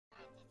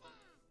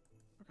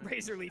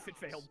Razor Leaf, it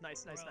failed.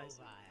 Nice, nice, nice.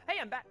 Hey,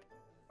 I'm back.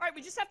 All right,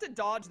 we just have to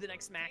dodge the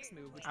next max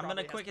move. Which I'm gonna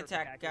probably has quick perfect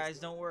attack, accuracy. guys.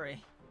 Don't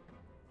worry.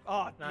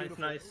 Oh, Nice,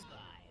 beautiful. nice.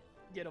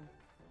 Get him.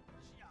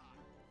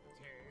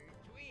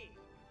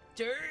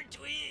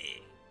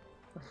 Turtwig.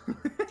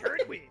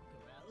 Turdweed.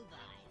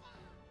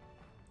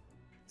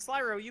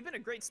 Slyro, you've been a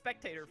great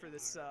spectator for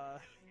this.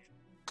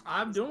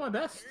 I'm doing my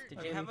best.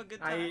 Did you have a good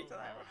time?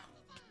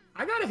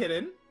 I got a hit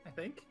in, I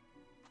think.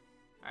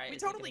 All right, We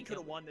is he gonna totally could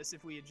kill? have won this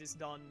if we had just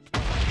done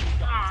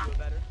it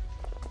better.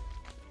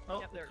 Oh,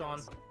 Yep, there it's it gone.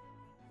 goes.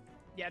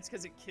 Yeah, it's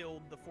because it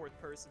killed the fourth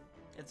person.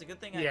 It's a good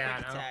thing I Yeah,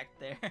 quick I know. attacked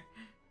there.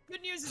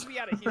 Good news is we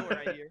got a heal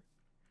right here.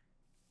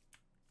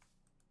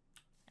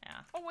 Yeah.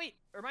 Oh wait,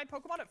 are my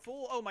Pokemon at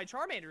full? Oh, my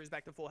Charmander is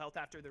back to full health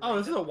after the. Oh, raid.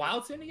 this is a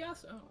wild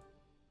Shenanigans? Oh.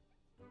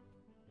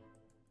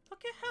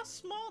 Look at how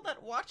small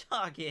that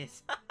Watchog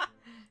is.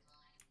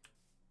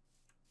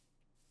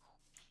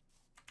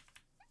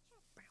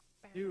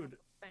 Dude,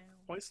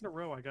 twice in a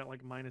row I got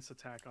like minus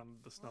attack on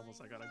the snubbles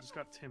I got. I just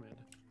got timid.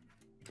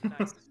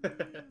 Nice.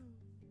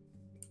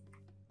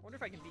 Wonder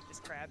if I can beat this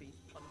Krabby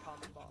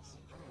uncommon boss.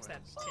 Is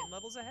that 10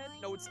 levels ahead?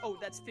 No, it's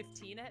that's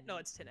 15 ahead. No,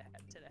 it's 10 ahead.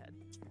 10 ahead.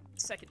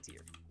 Second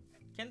tier.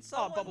 Can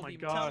someone Bubble my Beam,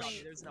 tell gosh.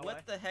 me There's no what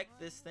way. the heck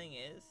this thing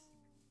is?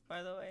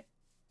 By the way,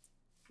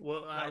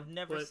 Well, I've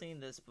never what- seen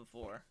this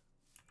before.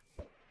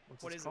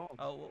 What's What this is it? called?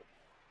 Oh,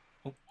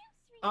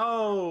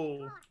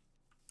 well,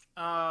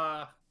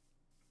 Oh.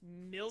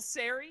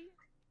 Milcery?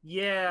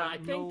 Yeah, I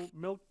think.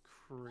 Milkry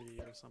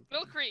or something.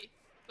 Milcery.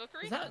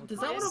 Milcery? Does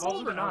that Yes. one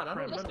evolve or not? I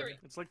don't Milcery. remember. Milcery.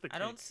 It's like the I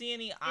don't cake. see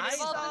any It eyes is,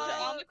 Evolved on into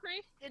it.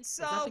 Omicry? It's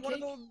that the one of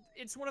cake?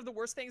 the it's one of the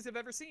worst things I've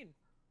ever seen.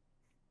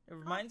 It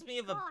reminds me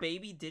of a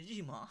baby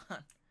Digimon.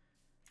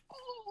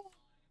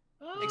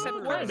 Except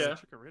for There's a kinda.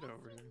 Chikorita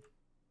over here.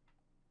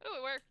 Oh,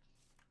 it worked.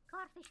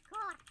 Where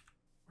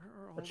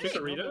are all A the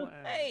Chikorita? snubble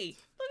ads? Hey,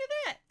 look at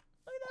that!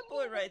 Look at that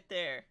boy right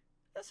there.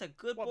 That's a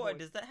good What boy. boy?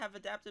 Does that have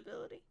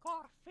adaptability?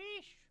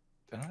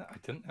 I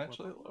didn't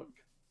actually look.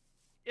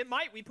 It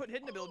might. We put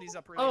hidden abilities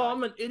up really Oh, high.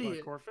 I'm an What,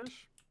 idiot.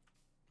 Corphish?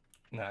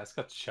 Nah, it's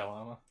got shell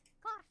armor.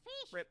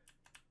 Rip.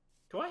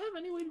 Do I have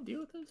any way to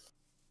deal with this?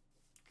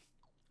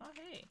 Oh,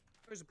 hey.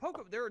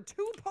 There are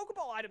two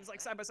Pokeball items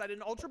like side by side.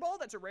 An Ultra Ball,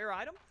 that's a rare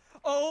item.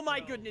 Oh my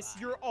goodness,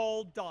 you're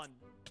all done.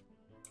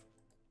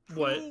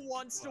 What? Who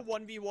wants to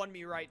 1v1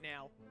 me right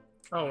now?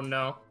 Oh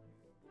no.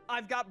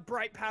 I've got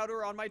Bright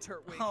Powder on my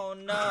Turtwig. Oh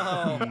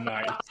no.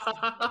 Nice.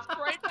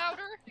 Bright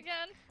powder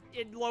again?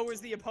 It lowers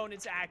the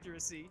opponent's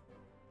accuracy.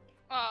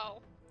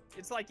 Oh.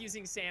 It's like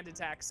using Sand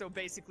Attack, so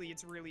basically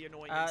it's really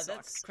annoying and That's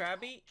sucks.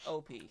 Krabby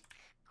OP.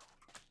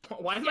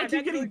 Why am Yeah, I keep that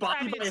getting really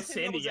bodied crappy, by a it's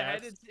 10 levels Sandy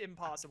ahead, gas? It's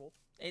impossible.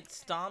 It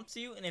stomps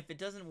you, and if it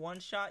doesn't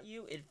one-shot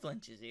you, it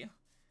flinches you.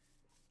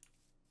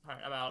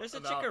 Alright, I'm out. There's a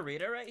I'm out.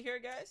 Chikorita right here,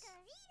 guys.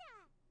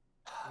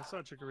 I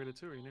saw Chikorita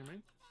too. Are you near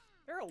me?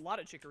 There are a lot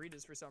of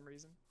Chikoritas for some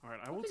reason. All right,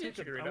 I will think take it's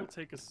a, I Chikorita. will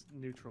take a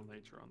neutral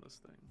nature on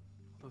this thing.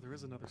 Although there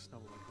is another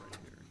snubble like right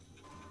here.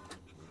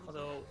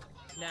 Although,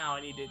 now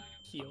I need to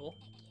heal.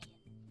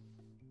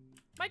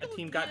 Michael, My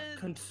team got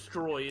yeah,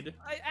 destroyed.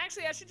 I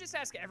should just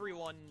ask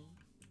everyone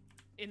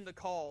in the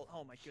call.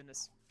 Oh my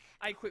goodness.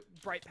 I equip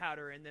Bright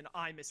Powder and then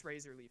I miss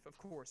Razor Leaf, of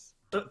course.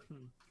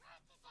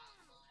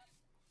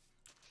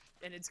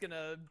 And it's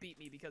gonna beat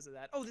me because of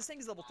that. Oh, this thing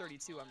is level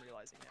 32, I'm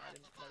realizing now. I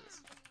didn't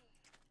notice.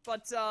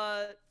 But,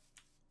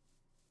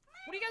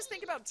 what do you guys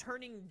think about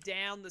turning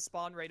down the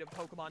spawn rate of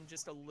Pokemon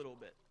just a little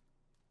bit?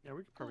 Yeah,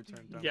 we could probably turn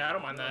it down. Yeah, I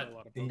don't mind There are that. a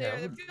lot of Yeah, Pokemon. There, I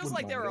it wouldn't- feels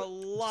like wouldn't there are a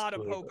mind it. lot of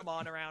Just a little bit.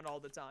 Pokemon around all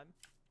the time.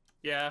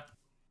 Yeah.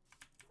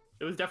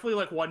 It was definitely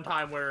like one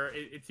time where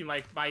it seemed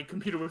like my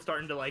computer was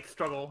starting to like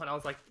struggle, and I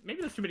was like, maybe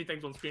there's too many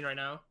things on screen right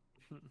now.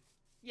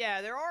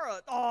 Yeah, there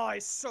are oh, I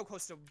was so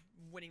close to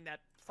winning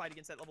that fight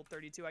against that level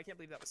 32. I can't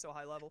believe that was so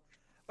high level.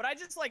 But I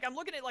just, like, I'm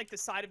looking at, like, the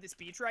side of this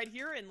beach right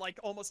here, and, like,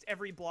 almost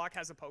every block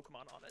has a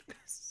Pokemon on it.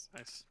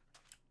 Nice.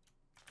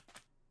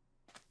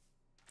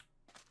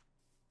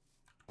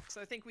 So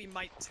I think we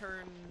might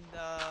turn,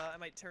 I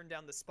might turn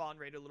down the spawn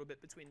rate a little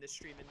bit between this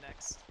stream and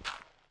next.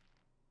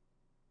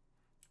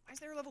 Why is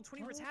there a level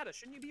 20 Rattata?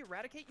 Shouldn't you be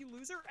Eradicate, you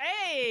loser?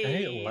 Hey!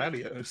 Hey,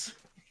 Latios.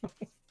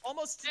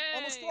 Almost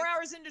Hey. 4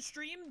 hours into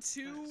stream,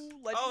 2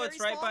 legendary Oh, it's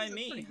right by spawns? That's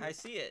pretty me. good. I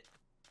see it.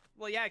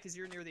 Well, yeah, because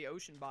you're near the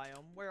ocean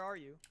biome. Where are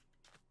you?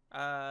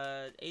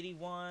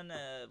 81,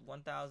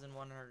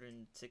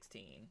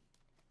 1,116.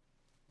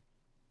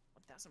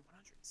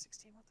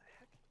 1,116? What the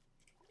heck?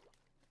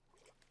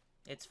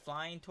 It's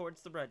flying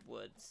towards the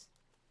redwoods.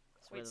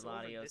 That's where Wait, the so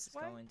over Latios this is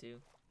way? going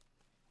to.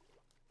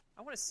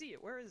 I want to see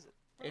it. Where is it?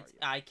 Where It's are you?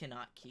 I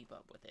cannot keep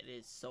up with it. It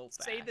is so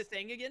fast. Say the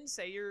thing again.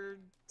 Say your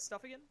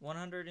stuff again.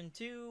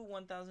 102,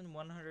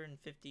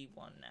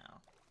 1,151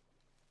 now.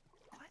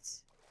 What?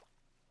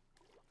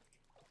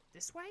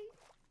 This way?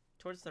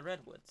 Towards the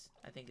redwoods,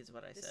 I think is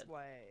what I This said.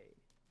 way.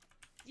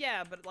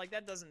 Yeah, but like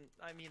that doesn't.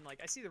 I mean, like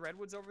I see the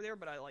redwoods over there,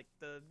 but I like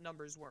the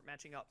numbers weren't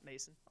matching up.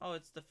 Mason. Oh,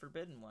 it's the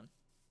forbidden one.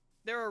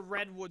 There are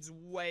redwoods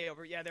way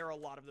over. Yeah, there are a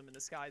lot of them in the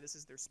sky. This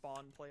is their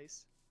spawn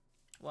place.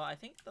 Well, I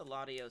think the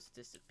Latios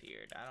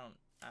disappeared. I don't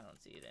I don't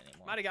see it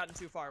anymore. Might have gotten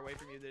too far away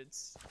from you that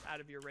it's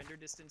out of your render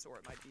distance, or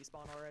it might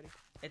despawn already.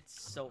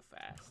 It's so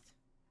fast.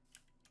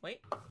 Wait,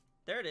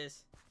 there it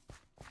is.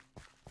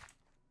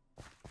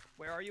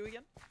 Where are you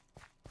again?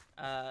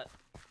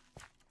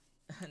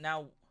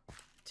 Now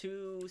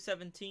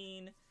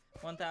 217,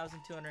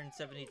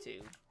 1,272.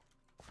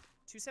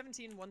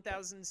 217,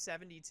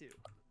 1072.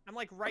 I'm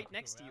like right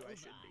next to you, I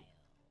should be.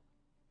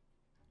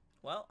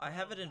 Well, I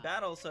have it in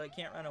battle, so I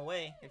can't run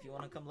away if you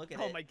want to come look at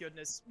it. Oh my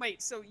goodness.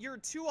 Wait, so you're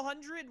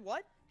 200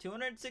 what?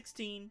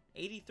 216,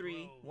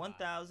 83,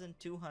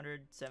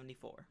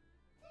 1,274.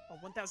 Oh,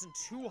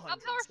 1,200. How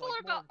powerful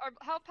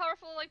how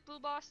powerful are like blue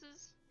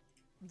bosses?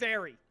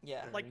 Very.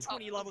 Yeah. Like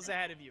 20 levels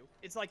ahead of you.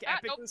 It's like Ah,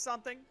 epic nope. or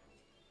something.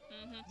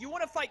 Mm-hmm. You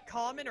want to fight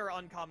common or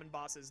uncommon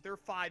bosses? They're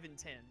 5 and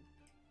 10.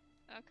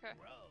 Okay.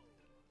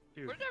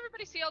 Dude, Where did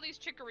everybody see all these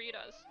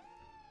chikorritas?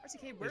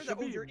 RTK, where They the? should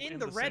Oh, be you're in in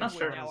the the same redwood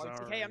place now, as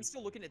our RTK. I'm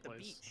still looking at the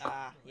place. beach.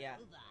 Ah, yeah.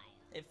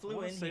 It flew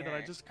wanna in say here, that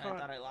I just and I caught-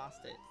 thought I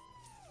lost it.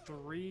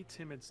 3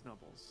 timid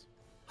snubbles.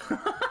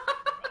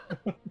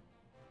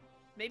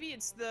 Maybe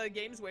it's the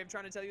game's way of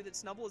trying to tell you that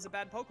Snubble is a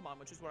bad Pokemon,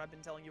 which is what I've been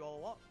telling you all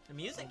along. The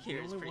music The here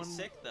is only pretty one-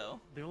 sick, though.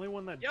 The only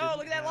one that Yo, didn't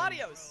look at that have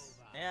Latios!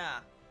 Yeah.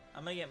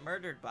 I'm gonna get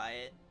murdered by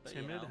it, but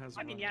Timid you know. has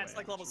I mean, run yeah, it's away,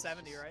 like level which is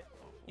 70, right?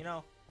 You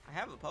know, I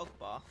have a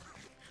Pokeball.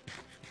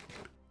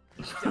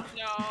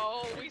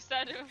 No, we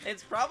said it.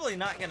 It's probably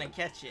not gonna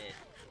catch it.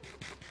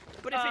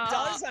 But if it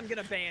does, I'm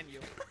gonna ban you.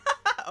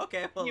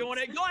 Okay, well. You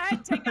wanna go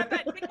ahead, take that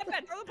bet, take that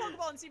bet, throw the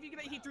Pokeball and see if you can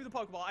make heat through the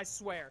Pokeball, I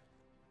swear.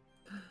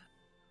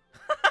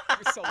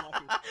 You're so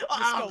lucky.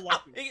 You're so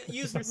lucky. It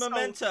used You're so-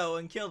 memento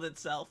and killed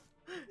itself.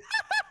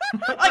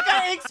 I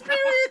got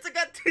experience! I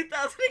got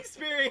 2,000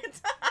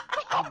 experience!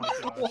 Oh my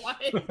gosh.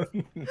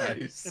 What?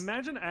 Nice.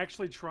 Imagine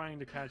actually trying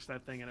to catch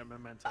that thing and it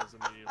mementos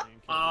immediately.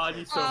 And kill Oh, it. I'd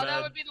be so Oh, mad.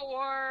 that would be the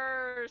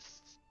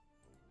worst.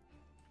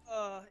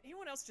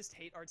 Anyone else just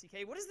hate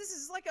RTK? What is this? This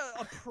is like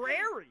a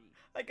prairie.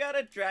 I got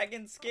a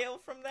dragon scale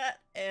from that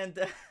and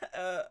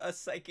a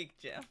psychic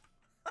gem.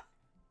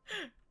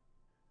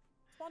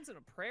 Spawns in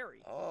a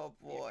prairie. Oh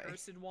The boy.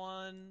 accursed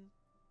one.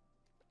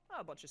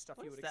 Oh, a bunch of stuff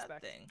you What's would that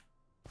expect. thing?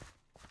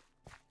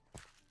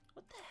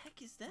 What the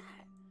heck is that?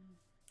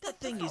 That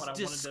thing not is what I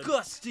wanted to-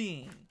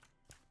 disgusting!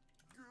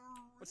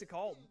 What's it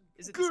called?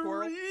 Is it the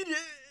squirrel? Greedent!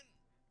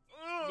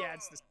 Yeah,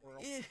 it's the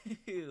squirrel.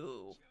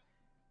 Ew.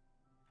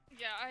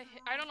 Yeah,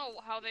 I don't know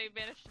how they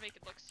managed to make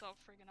it look so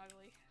friggin'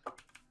 ugly.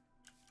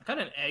 I got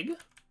an egg.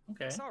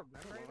 Okay. I saw a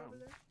red right wow. over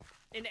there.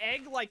 An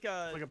egg like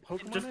a... Like a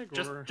Pokemon Just, egg,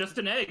 just, or just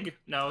an egg.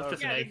 No, it's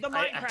just yeah, an egg. the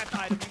Minecraft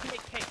item. You can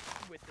make cake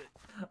with it.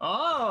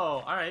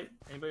 Oh, all right.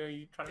 Anybody, are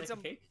you trying to It's make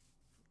a cake?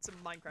 It's a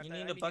Minecraft You item. need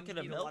I a mean, bucket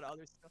of need a lot milk?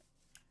 other stuff.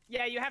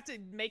 Yeah, you have to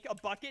make a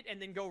bucket and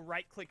then go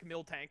right-click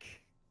mill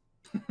tank.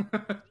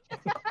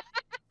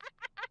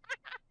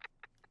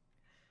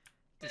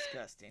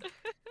 Disgusting.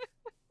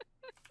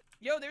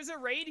 Yo, there's a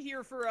raid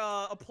here for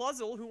a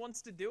puzzle. Who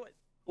wants to do it?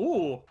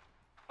 Ooh.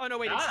 Oh no,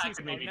 wait, That it's I 2 could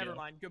star. maybe Never do.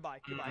 mind. Goodbye.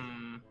 Goodbye.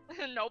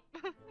 Nope.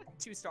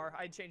 2 star.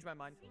 I changed my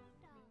mind. You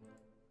can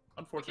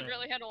Unfortunate.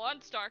 really handle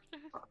 1 star.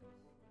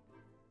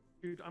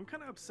 dude, I'm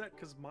kind of upset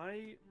because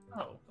my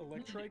Oh.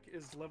 Electrike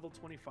is level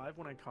 25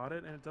 when I caught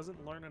it, and it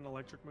doesn't learn an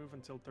electric move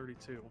until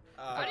 32.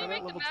 How do you At make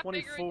the level map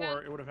bigger 24,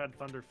 again? it would have had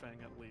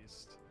Thunderfang at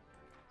least.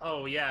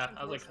 Oh yeah.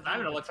 I was like, 'cause I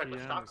have an electric with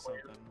TM or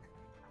shockwave. something.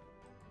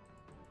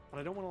 But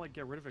I don't want to like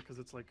get rid of it because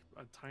it's like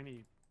a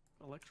tiny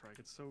Electrike.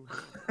 It's so.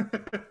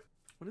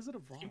 When does it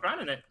evolve? Keep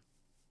grinding it.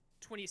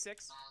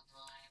 26.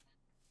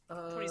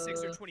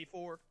 26 or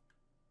 24.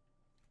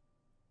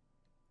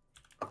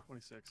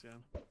 26, yeah.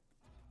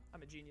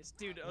 I'm a genius.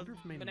 Dude, I wonder if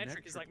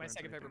Manectric is like my learns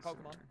second favorite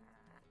anything Pokemon. sooner.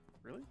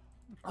 Really?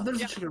 Oh, there's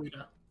Yeah. a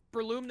Chikorita.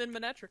 Breloom then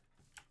Manectric.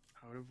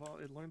 How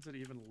it learns it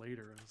even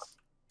later as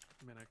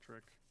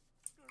Manectric.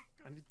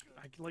 I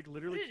like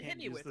literally What did it can't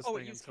hit you use with? this Oh, it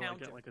thing used until I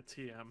counter. get like a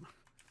TM.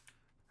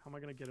 How am I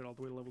gonna get it all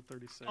the way to level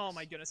 36? Oh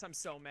my goodness, I'm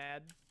so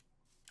mad.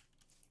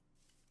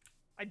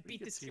 I beat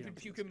get this stupid TMs in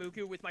this game.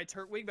 Pukamuku with my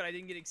Turtwig, but I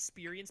didn't get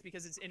experience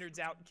because its innards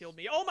out and killed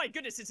me. Oh my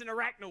goodness, it's an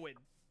Arachnoid.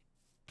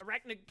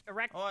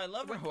 Oh, I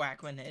love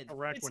Arachnoid.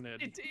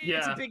 Araquanid. It's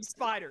Yeah. a big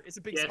spider. It's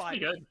a big Yeah, it's pretty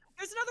spider. good.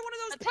 There's another one of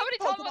those That's how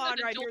pink many times Pokemon I've right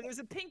been here. told- There's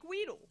a pink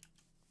Weedle.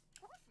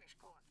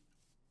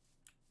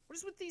 What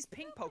is with these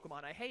pink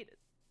Pokemon? I hate it.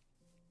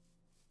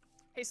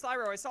 Hey,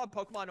 Slyro, I saw a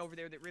Pokemon over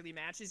there that really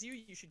matches you.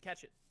 You should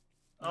catch it.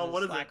 Oh,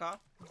 what is it? Slack off?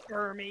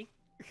 Burmy.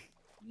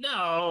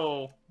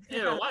 No.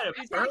 Ew, why You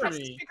a trying to catch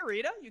this Furby?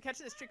 Chikorita? You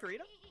catching this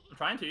Chikorita? I'm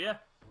trying to, yeah.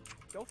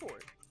 Go for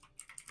it.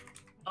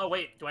 Oh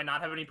wait, do I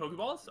not have any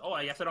Pokeballs? Oh,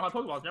 I guess I don't have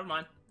Pokeballs. Never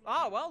mind.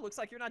 Oh, well, looks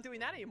like you're not doing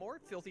that anymore,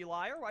 filthy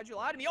liar. Why'd you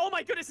lie to me? Oh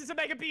my goodness, it's a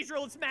Mega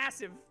Beedrill. It's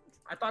massive.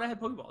 I thought I had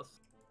Pokeballs.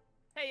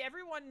 Hey,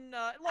 everyone,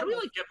 How do we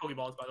like get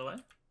Pokeballs, by the way?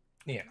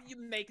 Yeah. you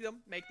make them.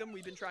 Make them.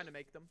 We've been trying to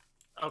make them.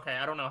 Okay,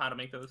 I don't know how to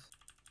make those.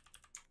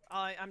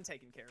 I'm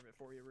taking care of it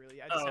for you,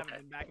 really. I just Oh, haven't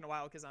okay. been back in a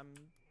while because I'm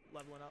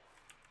leveling up.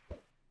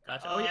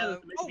 Gotcha. Oh yeah. there's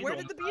a Oh, Beedrill where on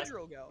did the side.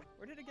 Beedrill go?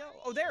 Where did it go?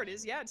 Oh, there it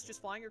is. Yeah, it's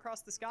just flying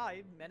across the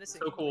sky,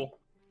 menacing. So cool.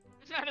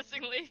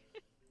 Menacingly.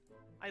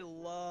 I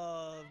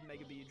love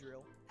Mega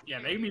Beedrill. Yeah,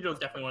 Mega Meteor is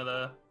definitely one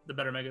of the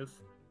better megas.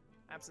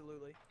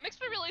 Absolutely. Makes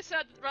me really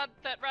sad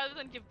that rather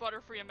than give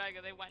Butterfree a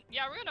Mega, they went,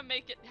 yeah, we're gonna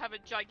make it have a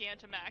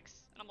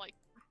Gigantamax. And I'm like,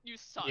 you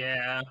suck.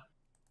 Yeah.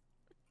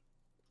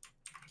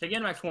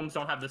 Gigantamax forms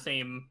don't have the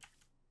same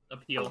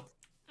appeal.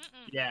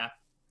 Mm-mm. Yeah.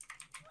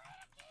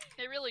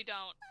 They really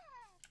don't.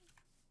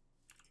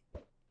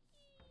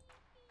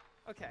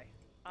 Okay.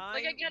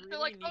 Like, I get, they're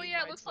like, oh need yeah,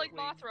 my it looks like Turtwing.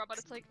 Mothra, but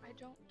it's like, I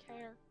don't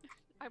care.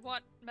 I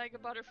want Mega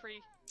Butterfree.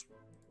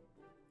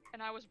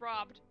 And I was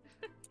robbed.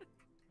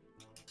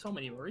 So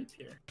many worries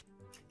here.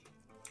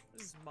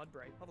 This is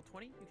Mudbright. Level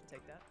 20? You can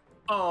take that.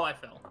 Oh, I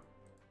fell.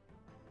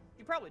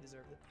 You probably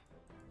deserved it.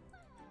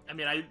 I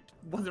mean, I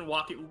wasn't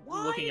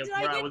looking at did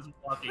I where I get was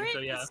walking, Crit so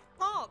yeah. the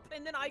stomp,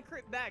 and then I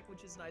crit back,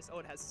 which is nice. Oh,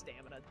 it has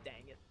stamina.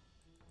 Dang it.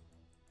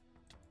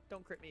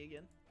 Don't crit me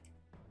again.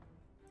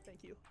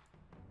 Thank you.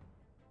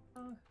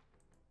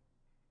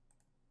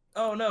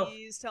 Oh no.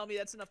 Please tell me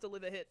that's enough to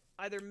live a hit.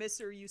 Either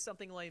miss or use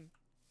something lame.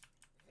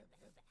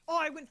 Oh,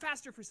 I went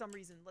faster for some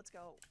reason. Let's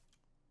go.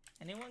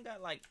 Anyone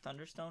got like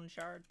Thunderstone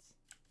shards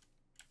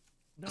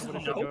No, but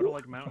if you go to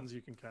like mountains,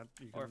 you can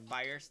or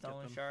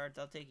Firestone them. shards?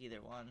 I'll take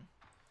either one.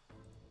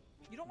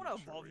 You don't want to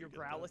Sure evolve you your get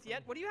Growlithe those,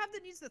 yet? What do you have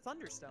that needs the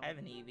Thunderstone? I have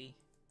an Eevee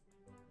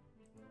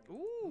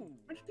Ooh.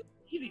 Where's the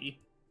Eevee?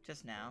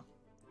 just now.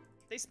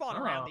 They spawn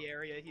around Oh. the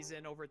area he's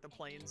in over at the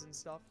plains and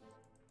stuff.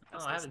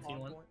 That's Oh, their I haven't seen spawn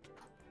one. point.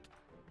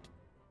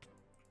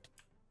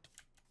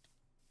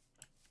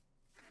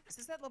 Is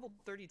this that level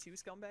 32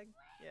 scumbag?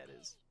 Yeah, it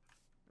is.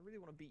 I really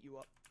want to beat you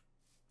up.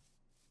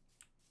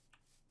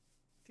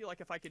 I feel like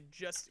if I could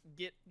just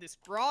get this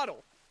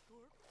Grottle.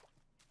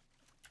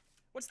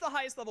 What's the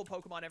highest level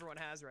Pokemon everyone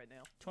has right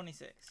now?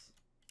 26.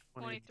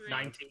 23.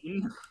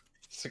 19.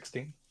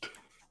 16.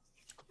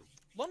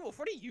 Lonewolf,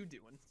 what are you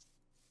doing?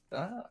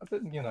 I've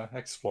been,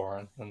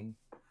 exploring and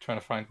trying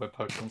to find where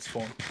Pokemon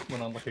spawn.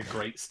 Went on like a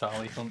great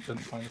Starly hunt, didn't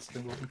find a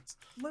single one.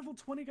 Level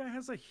 20 guy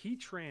has a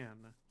Heatran.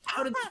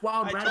 How did this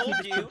wild I Raticate told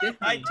just you. predict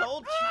I me?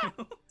 told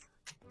you.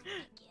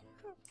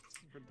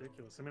 It's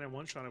ridiculous. I mean, I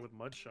one-shot it with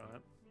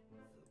Mudshot.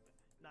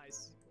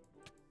 Nice.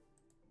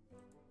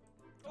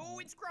 Oh,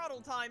 it's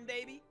Grottle time,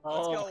 baby.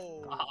 Oh, Let's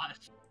go.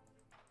 gosh.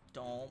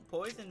 Don't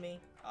poison me.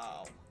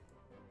 Oh.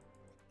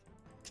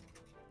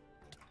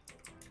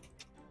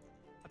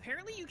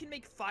 Apparently you can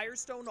make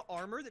Firestone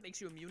armor that makes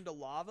you immune to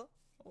lava.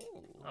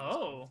 Oh.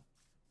 Oh.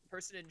 The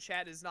person in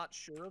chat is not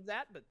sure of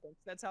that, but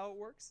that's how it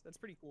works. That's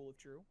pretty cool if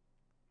true.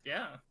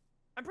 Yeah.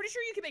 I'm pretty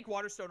sure you can make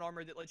Waterstone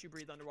armor that lets you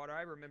breathe underwater.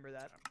 I remember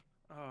that.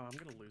 Oh, I'm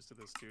gonna lose to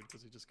this dude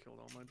because he just killed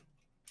all my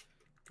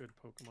good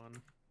Pokemon.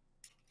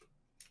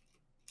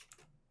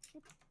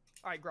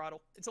 Alright,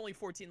 Grottle. It's only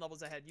 14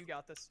 levels ahead. You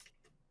got this.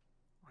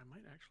 I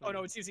might actually. Oh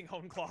no, it's using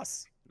Hone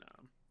Claws. Nah.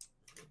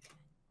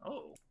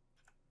 Oh.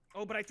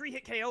 Oh, but I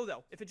 3-hit KO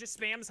though. If it just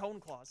spams Hone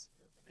Claws.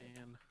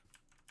 Man.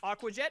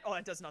 Aqua Jet. Oh,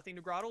 that does nothing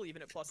to Grottle,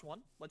 even at +1.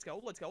 Let's go,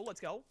 let's go,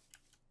 let's go.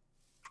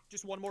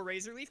 Just one more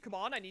Razor Leaf. Come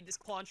on, I need this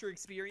Clauncher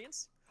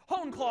experience.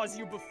 Hone Claws,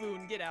 you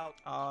buffoon. Get out.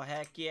 Oh,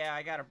 heck yeah.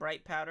 I got a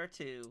bright powder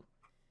too.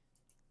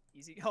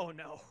 Easy. Oh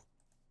no.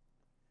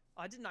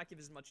 I did not give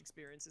as much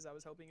experience as I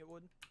was hoping it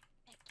would.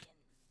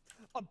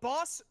 A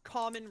boss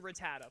common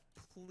Rattata.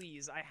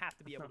 Please, I have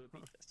to be able to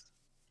beat this.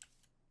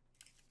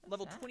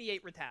 Level that?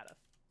 28 Rattata.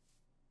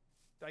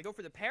 Do I go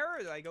for the pair or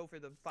do I go for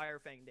the Fire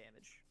Fang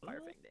damage? Fire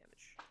Fang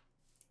damage.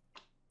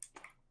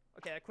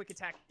 Okay, that quick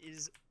attack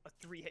is a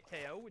 3-hit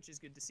KO, which is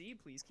good to see.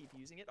 Please keep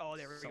using it. Oh,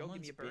 there we go.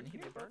 Give me a Someone's burn. been Give me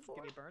a here burn. before?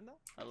 Give me a burn, though.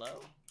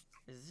 Hello?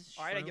 Is this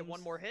Alright, I get one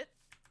Shrooms' more hit.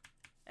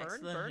 Burn,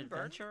 excellent burn, burn.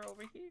 adventure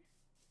over here?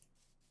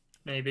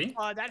 Maybe.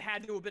 That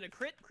had to have been a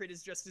crit. Crit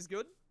is just as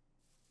good.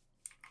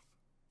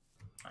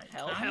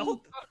 Help?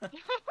 Help!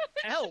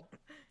 Help!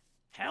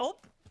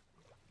 Help!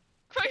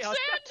 Quicksand!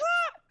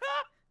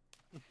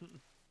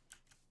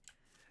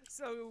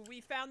 So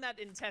we found that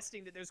in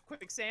testing that there's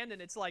quicksand,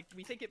 and it's like,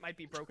 we think it might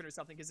be broken or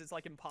something, because it's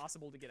like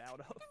impossible to get out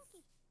of.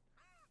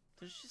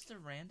 There's just a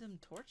random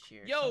torch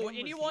here. Yo, Someone was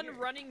anyone here.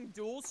 running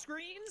dual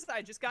screens?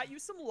 I just got you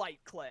some light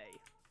clay.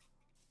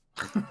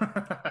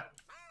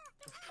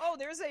 Oh,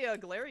 there's a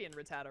Galarian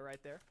Rattata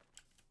right there.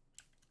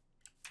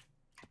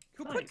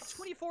 Who put Nice.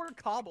 24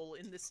 cobble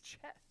in this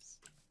chest?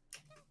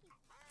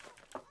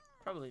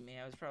 Probably me.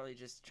 I was probably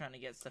just trying to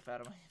get stuff out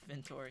of my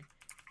inventory.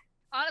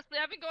 Honestly,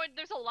 I've been going.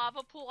 There's a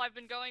lava pool I've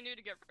been going to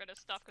get rid of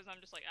stuff because I'm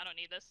just like, I don't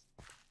need this.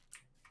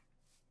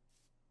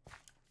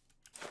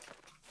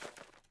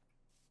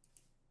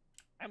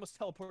 I almost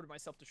teleported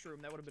myself to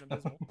Shroom. That would have been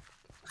abysmal.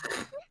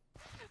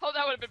 Oh,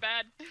 that would have been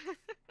bad.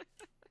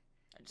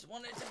 I just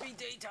want it to be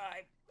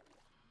daytime.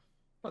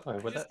 By the way,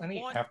 were there Just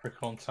any want-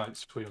 Capricorn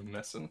types we were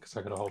missing? Because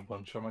I got a whole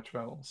bunch on my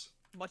travels.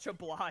 Much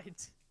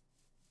obliged.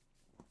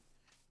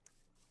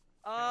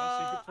 Yeah,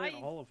 so you could play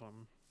I all of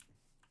them.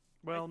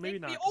 I Well, maybe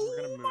think not. we- 'Cause we're Oh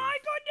gonna move. my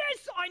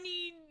goodness!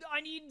 I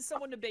need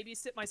someone to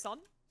babysit my son.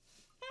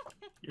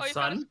 Your Oh, you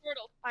found a son?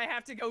 Squirtle. I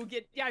have to go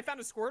get. Yeah, I found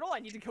a Squirtle. I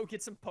need to go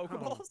get some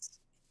Pokeballs.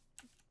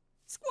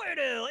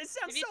 Squirtle! It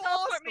sounds If you so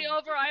teleport awesome. me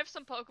over, I have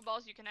some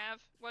Pokeballs you can have.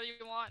 What do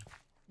you want?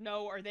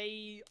 No, are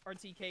they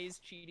RTK's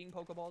cheating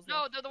Pokeballs?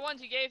 No, they're the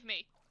ones you gave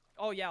me.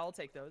 Oh yeah, I'll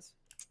take those.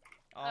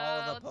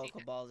 All the let's see.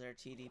 Pokeballs are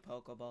TD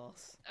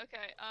Pokeballs.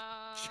 Okay,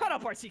 Shut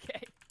up, RTK.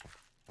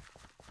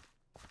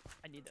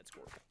 I need that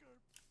Squirtle.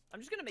 I'm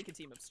just gonna make a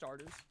team of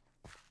starters.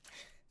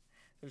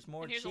 There's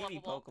more And here's a cheaty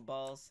level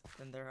ball. Pokeballs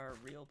than there are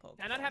real Pokeballs.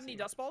 Can I not have any here.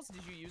 dust balls?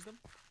 Did you use them?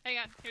 hang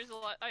on. Here's a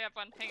lot. I have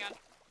one. Hang on.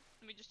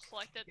 Let me just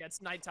select it. Yeah,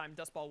 it's nighttime.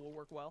 Dust ball will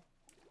work well.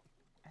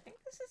 I think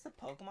this is the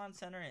Pokemon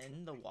Center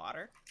in the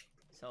water.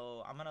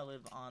 So I'm gonna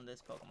live on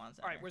this Pokemon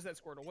Center. All right, where's that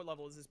Squirtle? What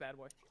level is this bad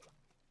boy?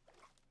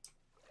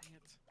 Dang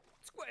it.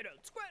 Squirtle,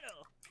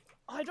 Squirtle.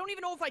 Oh, I don't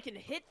even know if I can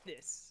hit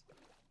this.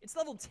 It's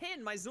level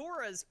 10. My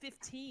Zora is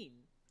 15.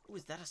 Ooh,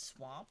 is that a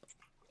swamp?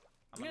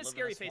 I'm gonna live in a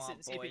scary face it swamp,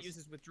 and see if it boys.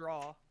 uses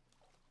withdraw.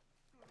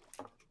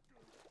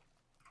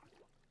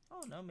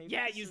 Oh no, maybe.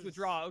 Yeah, it this used is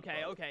withdraw.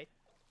 Okay, both. okay.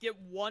 Get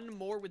one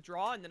more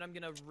withdraw, and then I'm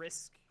gonna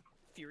risk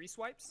Fury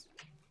Swipes.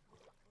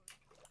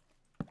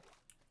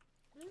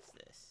 What is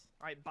this?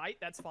 All right, bite.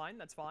 That's fine.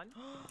 That's fine.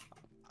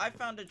 I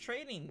found a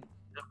trading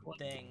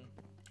thing.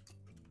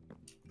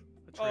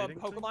 A Oh, a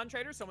trading thing? Pokemon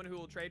trader, someone who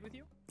will trade with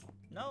you.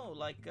 No,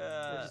 like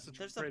just a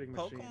there's a trading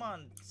machine.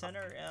 Pokemon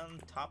Center on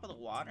top of the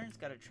water, and it's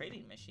got a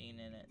trading machine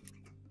in it.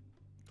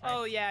 Can I-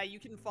 Oh yeah, you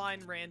can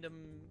find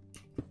random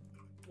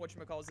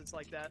whatchamacalls. It's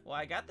like that. Well,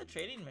 I got the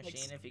trading Like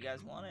machine if you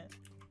guys want it.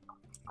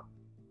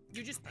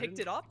 You just I picked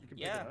didn't- it up. You can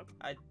pick Yeah, it up.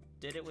 I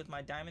did it with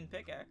my diamond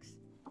pickaxe.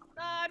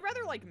 I'd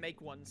rather like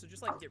make one, so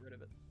just like get rid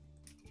of it.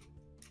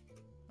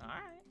 All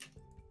right.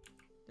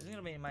 This is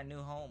gonna be my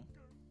new home.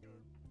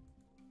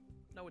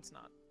 No, it's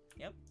not.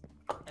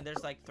 And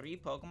there's like 3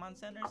 Pokemon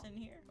centers in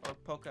here,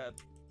 or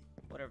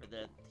whatever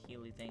the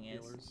Healy thing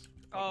is. Healers.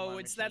 Oh, Pokemon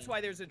that's machine.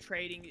 why there's a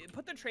trading.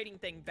 Put the trading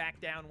thing back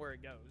down where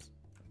it goes.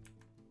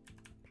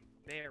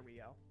 There we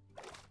go.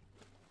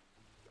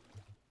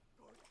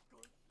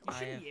 You I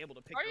shouldn't am- be able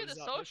to pick Are you those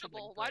the up. Those should,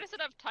 like, sociable? Why break. does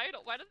it have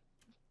title? Why did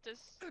this?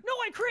 No,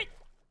 I crit!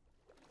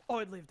 Oh,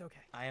 it lived.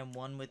 Okay. I am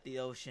one with the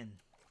ocean.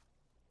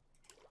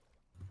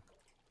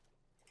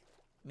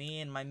 Me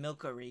and my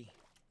milkery.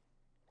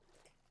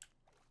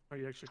 Oh,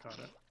 you actually caught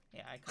it.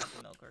 Yeah, I caught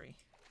the milkery.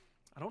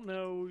 I don't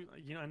know.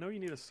 You know, I know you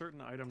need a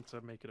certain item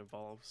to make it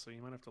evolve, so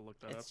you might have to look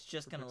that up. It's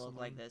just for gonna look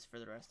like Pixelmon. this for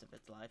the rest of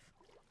its life.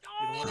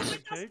 Oh, want my to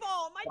dust take?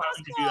 ball! My Why dust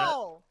would you do that?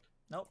 ball!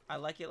 Nope, I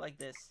like it like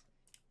this.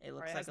 It looks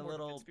Alright, like has a more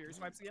little. Fury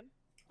Swipes again.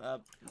 Uh,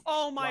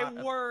 Oh my lot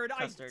of word!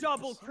 custard. I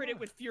double crit it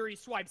with Fury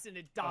Swipes and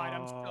it died.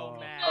 I'm so Oh.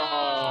 mad.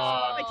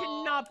 Oh. I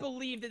cannot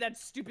believe that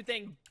stupid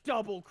thing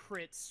double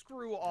crit.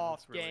 Screw Yeah, off,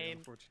 that's really game.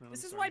 unfortunate.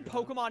 This I'm is sorry why to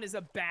hear that. Pokemon is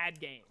a bad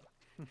game.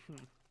 Oh,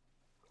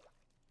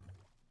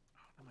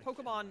 that might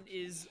Pokemon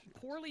kill us. is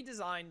poorly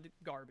designed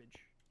garbage.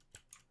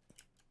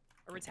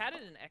 Are Rattata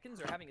and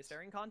Ekans are having a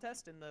staring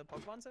contest in the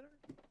Pokemon Center?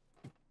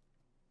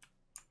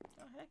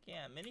 oh heck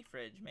yeah, mini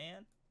fridge,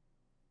 man.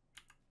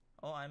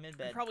 Oh, I'm in I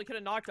bed. probably could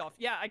have knocked off.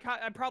 Yeah,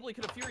 I probably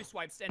could have Fury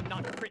Swipes and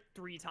not crit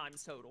 3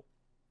 times total.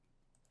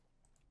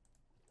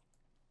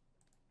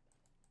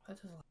 That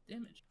does a lot of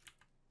damage.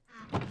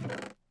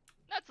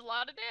 That's a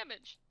lot of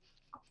damage.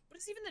 What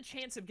is even the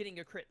chance of getting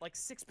a crit? Like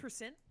 6%?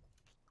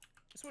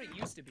 That's what it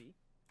used to be.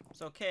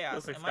 So Chaos,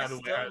 Looks like am I Shadow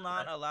still Wear.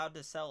 not allowed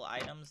to sell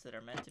items that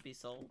are meant to be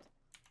sold?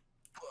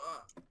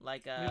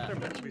 Like I mean, if they're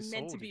meant to be meant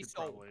sold, to you be could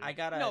sold. probably- I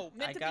got a No,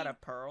 meant I to got be- a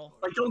pearl.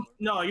 Like don't.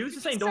 No, you was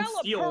just saying don't Sell a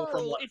steal pearl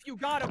from like. if you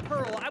got a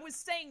pearl. I was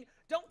saying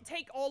don't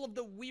take all of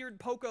the weird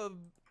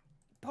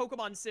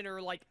Pokemon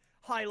Center like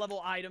high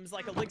level items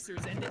like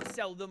elixirs and then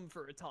sell them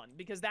for a ton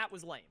because that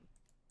was lame.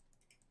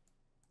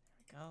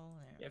 Go Yeah,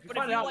 there. if you But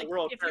find if it you out in like, the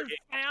world,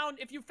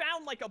 if you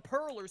found like a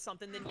pearl or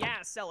something, then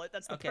yeah, sell it.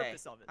 That's the Okay,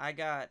 purpose of it. I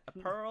got a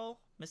pearl,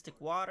 mystic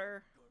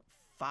water,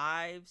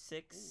 5,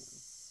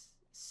 6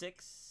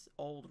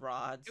 old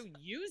rods. Yo,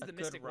 use a the good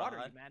Mystic Water,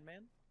 rod. you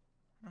madman.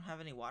 I don't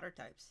have any water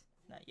types.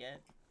 Not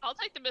yet. I'll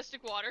take the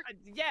Mystic Water.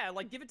 Yeah,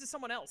 like give it to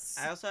someone else.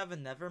 I also have a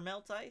never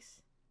melt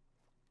ice.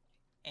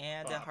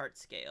 And a Wow. heart I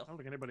scale. don't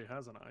think anybody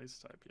has an ice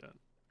type yet.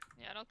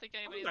 Yeah, I don't think Oh,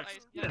 anybody's that's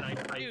ice. yeah, nice.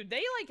 Dude,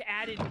 they like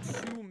added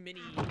too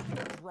many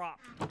drop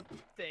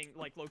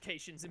like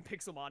locations in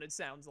Pixelmon. It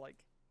sounds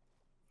like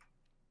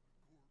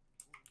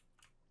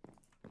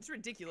it's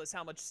ridiculous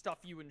how much stuff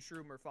you and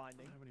Shroom are I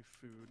finding. don't have any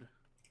food.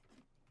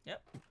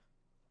 Yep.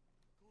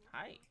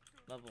 Hi.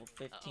 Level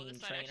 15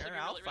 this might actually trainer. be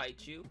I'll really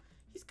fight you.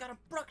 He's got a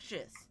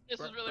Bruxish. This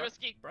is really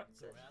risky.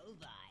 Bruxish.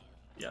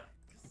 Yeah.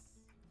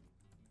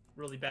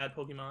 Really bad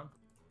Pokemon.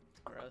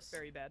 Gross.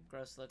 Very bad.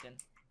 Gross looking.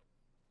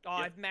 Oh,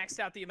 Yep. I've maxed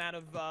out the amount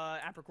of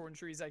apricorn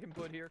trees I can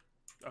put here.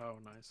 Oh,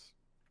 nice.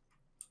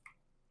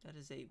 That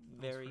is a I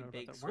almost very forgot about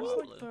big that. swallow.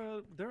 Where's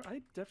like there?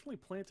 I definitely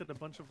planted a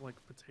bunch of like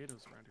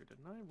potatoes around here,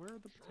 didn't I? Where are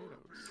the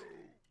potatoes?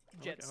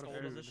 I'm, Jet like, out of stole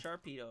There's a food.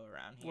 Sharpedo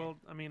around here. Well,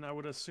 I mean, I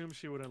would assume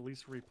she would at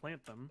least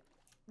replant them.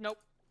 Nope.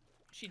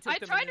 She took I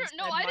them tried and to.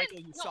 No, said, I Michael,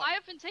 didn't. you No, suck." I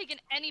haven't taken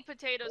any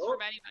potatoes Oh.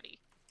 from anybody.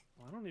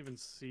 Well, I don't even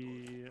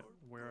see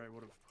where I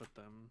would have put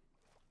them.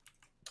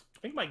 I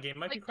think my game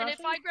might be Like, and crashing.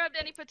 if I grabbed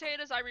any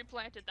potatoes, I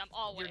replanted them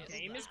always. Your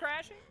game is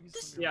crashing?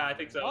 This- Yeah, I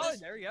think so. Oh,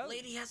 there you go.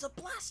 Lady has a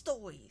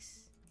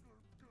Blastoise.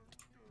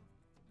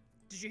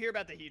 Did you hear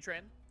about the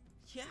Heatran?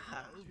 Yeah.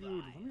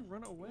 Dude, let me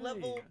run away.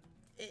 Level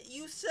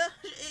You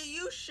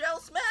shall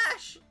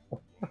smash.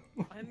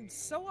 I'm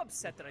so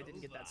upset that I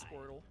didn't get that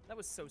Squirtle. That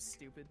was so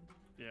stupid.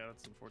 Yeah,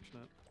 that's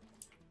unfortunate.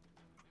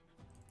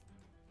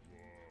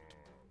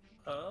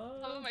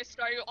 My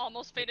Staryu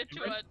almost faded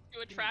to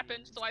a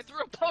trap-in, so I threw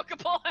a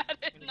Pokeball at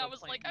it, and I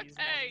was like,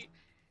 okay.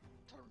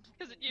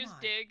 Because it used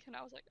Dig, and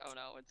I was like, oh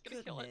no, it's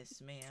gonna kill it.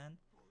 Goodness, man.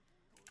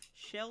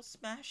 Shell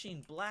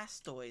smashing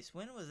Blastoise.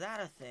 When was that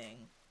a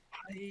thing?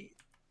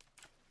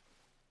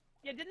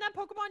 Yeah, didn't that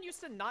Pokemon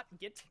used to not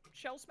get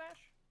Shell Smash?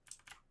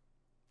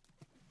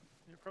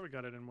 You probably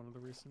got it in one of the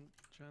recent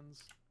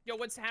gens. Yo,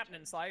 what's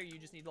happening, Sly? Or you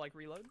just need to like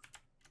reload?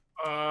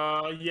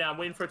 Yeah, I'm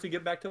waiting for it to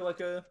get back to like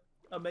a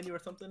menu or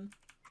something.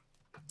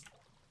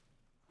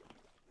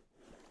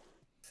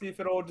 See if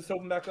it'll just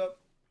open back up.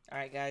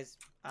 Alright, guys.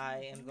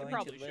 I am going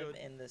to live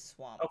in the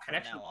swamp. Oh,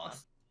 connection from now on.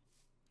 lost.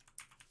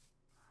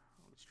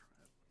 Let's try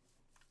it.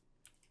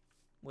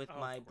 With Oh,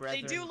 my of course.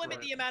 brethren. They do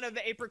limit the amount of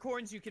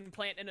apricorns you can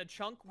plant in a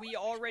chunk. We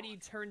already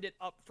turned it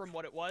up from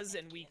what it was,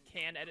 and we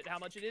can edit how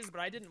much it is,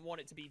 but I didn't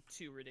want it to be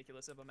too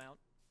ridiculous of amount.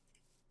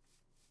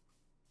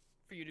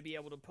 For you to be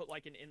able to put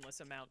like an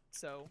endless amount.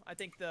 So I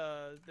think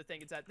the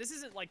thing is that this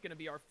isn't like going to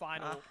be our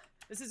final.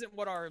 This isn't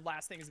what our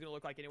last thing is going to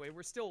look like anyway.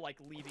 We're still like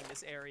leaving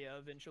this area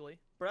eventually.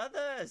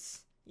 Brothers!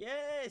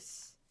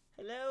 Yes!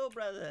 Hello,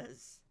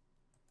 brothers!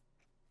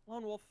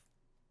 Lonewolf.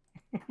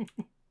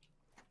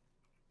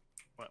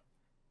 What?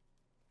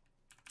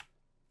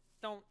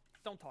 Don't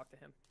talk to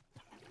him.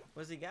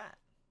 What's he got?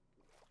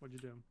 What'd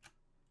you do?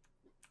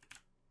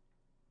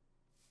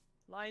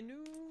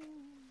 Lainu.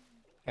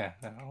 Yeah,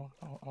 no,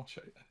 I'll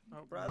show you.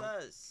 Oh,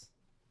 Brothers!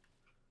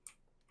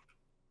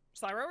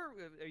 Slyro,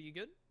 are you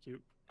good?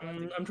 Cute.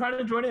 I'm trying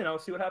to join in. I'll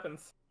see what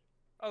happens.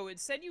 Oh, it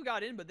said you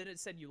got in, but then it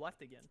said you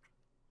left again.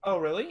 Oh,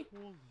 really?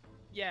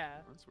 Yeah.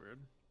 That's weird.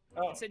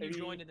 Oh, It said you maybe-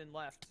 joined and then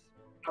left.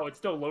 Oh, it's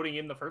still loading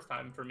in the first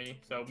time for me.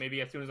 So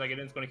maybe as soon as I get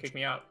in, it's going to kick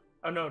me out.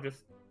 Oh, no,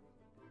 just...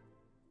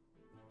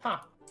 Huh.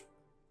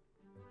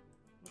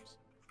 Oops.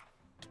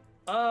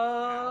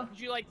 Did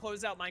you like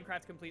close out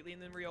Minecraft completely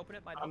and then reopen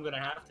it? I'm going to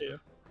have to.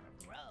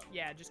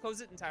 Yeah, just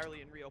close it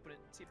entirely and reopen it.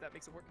 See if that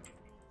makes it work.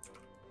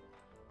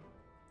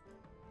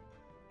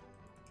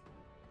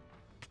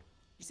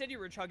 You said you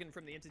were chugging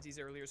from the entities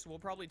earlier, so we'll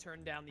probably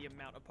turn down the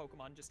amount of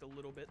Pokemon just a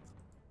little bit.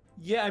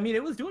 Yeah, I mean,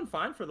 it was doing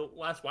fine for the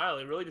last while.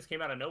 It really just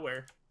came out of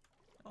nowhere.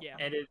 Yeah.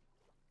 And it's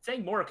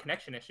saying more a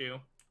connection issue.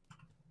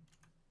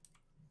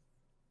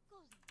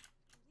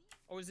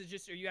 Or is it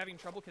just, are you having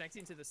trouble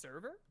connecting to the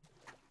server?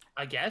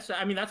 I guess.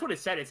 I mean, that's what it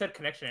said. It said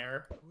connection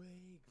error.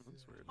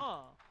 That's weird. Huh.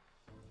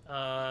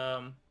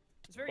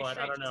 It's very But I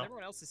strange don't because know.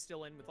 everyone else is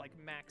still in with like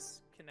max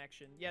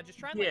connection. Yeah, just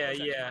try and like Yeah,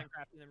 close out yeah.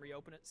 Minecraft and then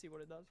reopen it, see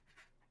what it does.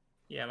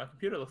 Yeah, my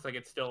computer looks like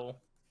it's still...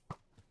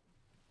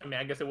 I mean,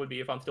 I guess it would be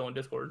if I'm still in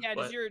Discord. Yeah,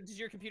 but... does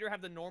your computer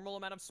have the normal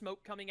amount of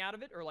smoke coming out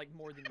of it, or like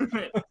more than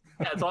usual?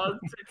 Yeah,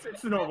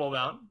 it's the normal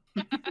amount.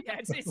 Yeah,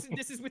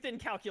 this is within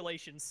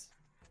calculations.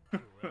 Oh,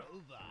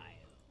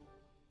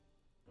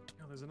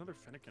 there's another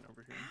Fennekin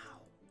over here.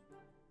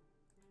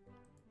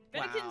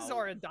 Fennekins Wow.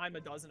 are a dime a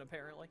dozen,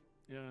 apparently.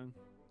 Yeah, I'm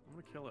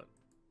gonna kill it.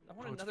 I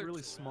want Oh, it's another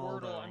really small,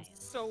 Squirtle. though. I'm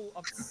so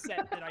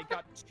upset that I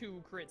got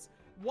 2 crits.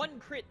 1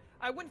 crit.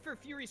 I went for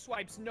Fury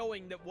Swipes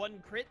knowing that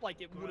 1 crit,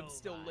 like, it would have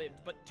still lived,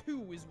 but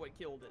 2 is what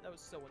killed it. That was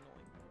so annoying.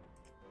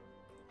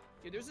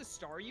 Dude, there's a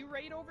Staryu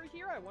raid over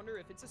here. I wonder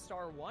if it's a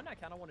Star 1. I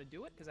kind of want to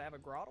do it because I have a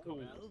Grottle.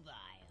 Ooh.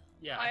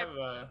 Yeah, I have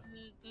an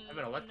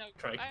No,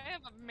 Electrike. I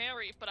have a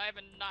Mary, but I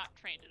haven't not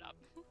trained it up.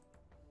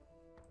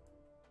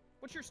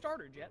 What's your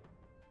starter, Jet?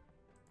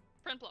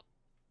 Prinplup.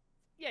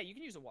 Yeah, you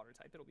can use a water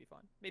type. It'll be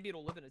fine. Maybe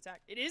it'll live and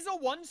attack. It is a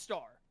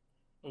 1-star.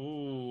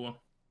 Ooh. If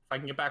I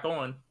can get back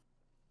on.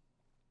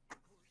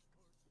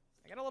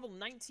 I got a level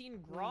 19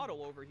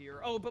 Grottle over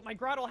here. Oh, but my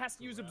Grottle has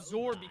to use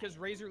Absorb because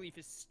Razor Leaf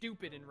is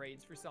stupid in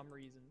raids for some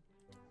reason.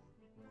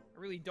 I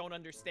really don't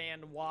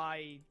understand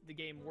why the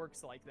game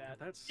works like that.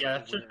 That's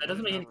Yeah, so that weird.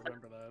 doesn't I make do any not sense.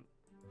 remember that.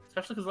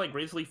 Especially because, like,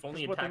 Razor Leaf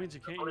only What, that attacks means you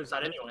can't opponents use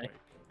out anyway. Earthquake.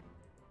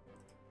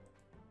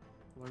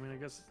 Well, I mean, I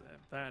guess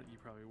that you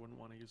probably wouldn't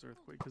want to use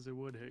Earthquake because it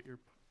would hit your,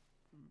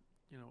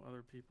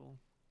 other people.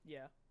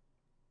 Yeah.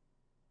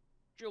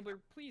 Drilbur,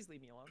 please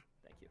leave me alone.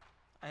 Thank you.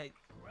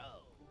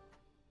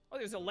 Oh,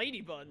 there's a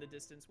ladybug in the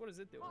distance. What is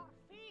it doing?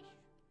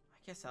 I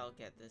guess I'll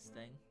get this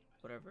thing.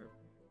 Whatever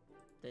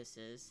this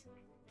is.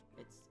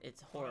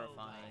 It's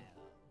horrifying.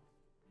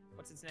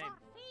 What's its name?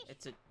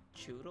 It's a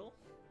Choodle?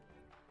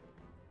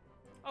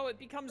 Oh, it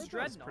becomes That's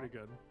Dreadnought. pretty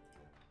good.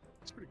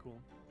 It's pretty cool.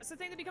 That's the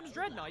thing that becomes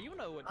Dreadnought. You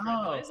know what Oh.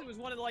 Dreadnought is. It was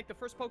one of the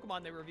first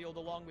Pokemon they revealed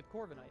along with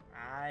Corviknight.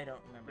 I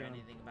don't remember Yeah.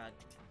 anything about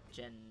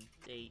Gen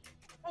 8.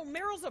 Oh,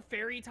 Meryl's a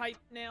fairy type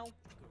now.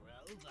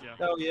 Yeah.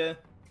 Oh, yeah.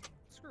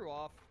 Screw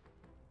off.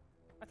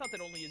 I thought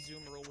that only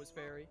Azumarill was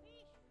fairy.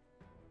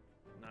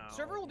 No.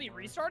 Server will be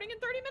restarting in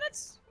 30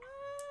 minutes?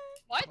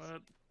 What?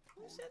 What?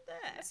 Who said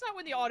that? That's not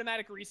when the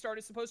automatic restart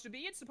is supposed to be.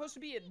 It's supposed to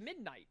be at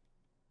midnight.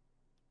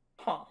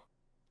 Huh.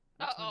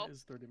 What Uh-oh. time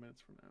is 30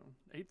 minutes from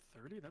now?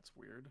 8:30? That's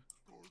weird.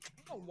 I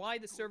don't know why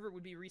the server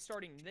would be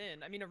restarting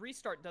then. I mean, a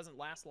restart doesn't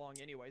last long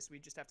anyway, so we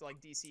just have to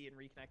like DC and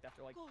reconnect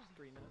after like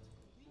 3 minutes.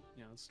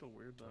 Yeah, it's still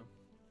weird though.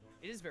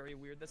 It is very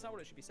weird. That's not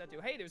what it should be set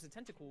to. Hey, there's a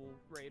tentacle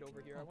raid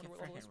over here. I Oh, wonder get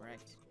what level this frickin' one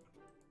wrecked. is.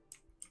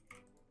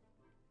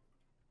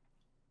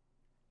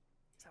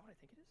 Is that what I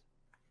think it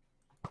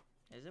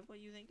is? Is it what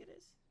you think it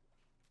is?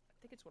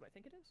 I think it's what I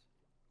think it is.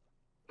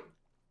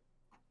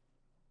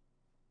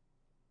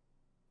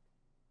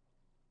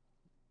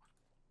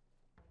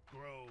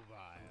 Grovile.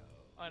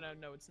 Oh,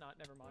 no, it's not.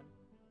 Never mind.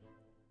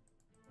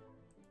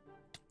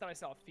 Thought I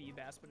saw a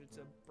Feebass, but it's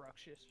a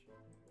Bruxish.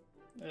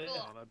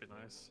 Oh, that'd be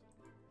nice.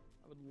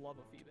 I would love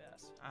a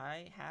Feebass.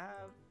 I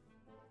have...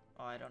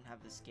 Oh, I don't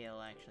have the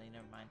scale, actually.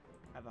 Never mind.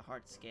 I have a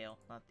heart scale,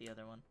 not the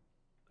other one.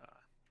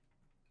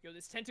 Yo,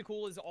 this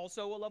Tentacool is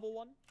also a level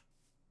 1.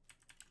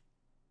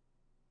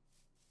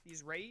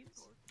 These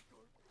raids.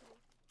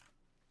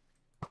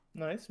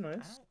 Nice, I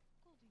nice. don't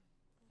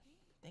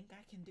think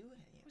I can do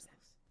any of Who's those.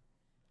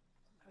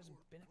 That was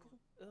Binnacle?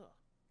 Ugh.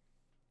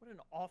 What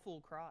an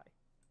awful cry.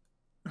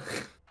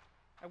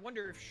 I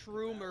wonder if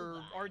Shroom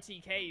or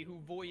RTK, who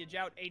voyage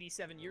out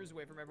 87 years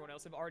away from everyone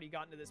else, have already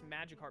gotten to this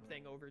Magikarp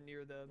thing over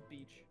near the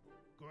beach.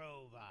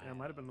 Grovile. Yeah, it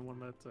might have been the one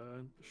that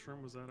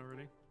Shroom was at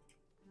already.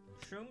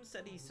 Shroom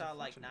said he saw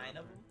like 9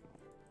 of them.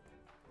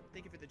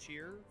 Thank you for the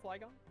cheer,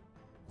 Flygon.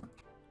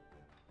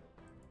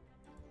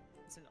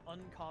 It's an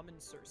uncommon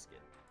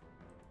Surskit.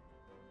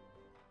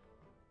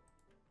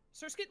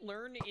 Surskit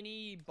learn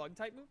any bug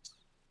type moves?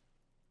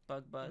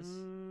 Bug Buzz.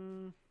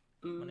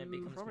 When it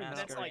becomes probably not.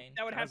 That's like Masquerain.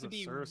 that would have As to a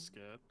be.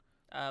 Surskit.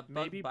 Bug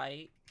maybe-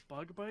 Bite.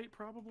 Bug Bite,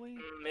 probably?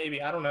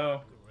 Maybe, I don't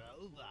know.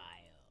 Grovile.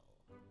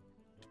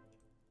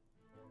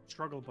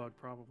 Struggle Bug,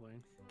 probably.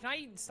 Can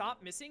I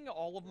stop missing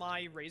all of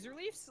my Razor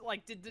Leafs?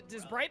 Like,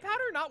 does Bright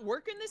Powder not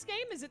work in this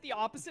game? Is it the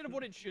opposite of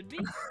what it should be?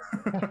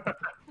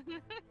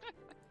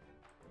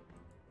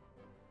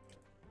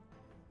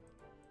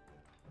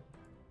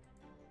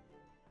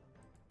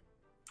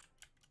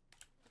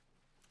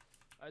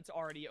 It's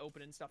already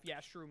open and stuff. Yeah,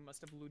 Shroom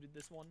must have looted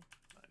this one.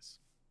 Nice.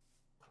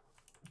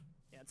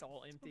 Yeah, it's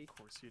all empty. Of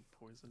course you'd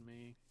poison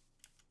me.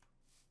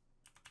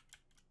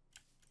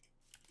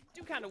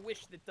 Do kind of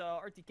wish that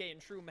RTK and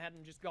Shroom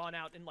hadn't just gone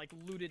out and like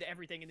looted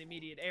everything in the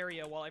immediate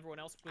area while everyone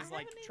else was I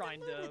like haven't even trying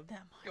to looted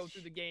that go much.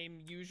 through the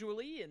game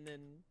usually, and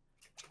then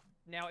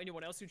now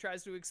anyone else who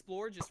tries to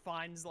explore just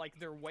finds like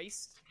their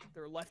waste,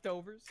 their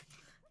leftovers.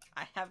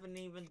 I haven't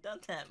even done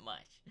that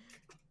much.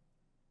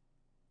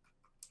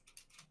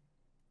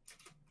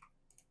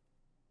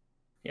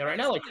 Yeah, right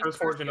now, like,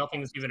 Reforged and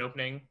nothing's even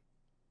opening.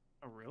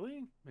 Oh,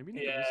 really? Maybe you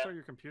need to Yeah. restart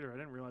your computer. I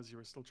didn't realize you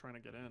were still trying to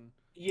get in.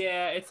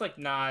 Yeah, it's like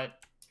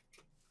not.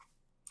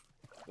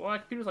 Well, on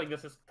computers like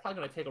this, it's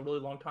probably gonna take a really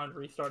long time to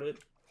restart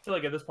it. I feel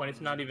like at this point, it's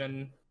not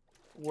even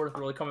worth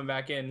really coming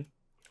back in.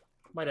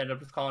 Might end up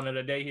just calling it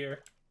a day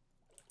here.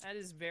 That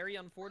is very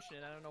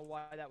unfortunate. I don't know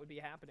why that would be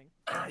happening.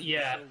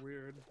 Yeah, So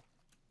weird.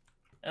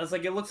 and it's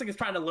like it looks like it's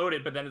trying to load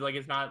it, but then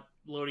it's not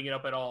loading it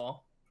up at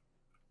all.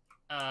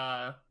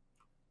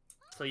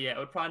 So yeah, it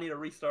would probably need a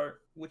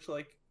restart, which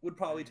like would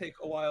probably take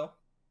a while.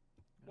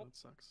 Yeah, that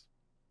sucks.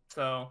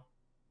 So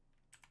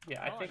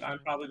yeah, I think I'm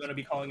probably gonna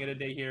be calling it a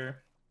day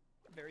here.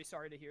 Very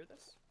sorry to hear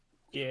this.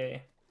 Yeah.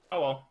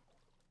 Oh well.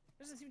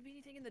 There doesn't seem to be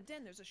anything in the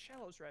den. There's a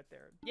Shallows right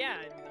there. Yeah,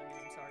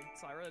 I'm sorry,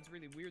 Syra. That's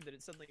really weird that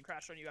it suddenly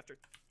crashed on you after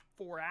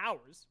 4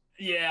 hours.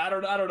 Yeah, I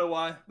don't know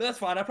why, but that's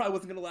fine. I probably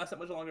wasn't gonna last that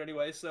much longer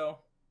anyway. So.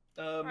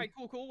 All right,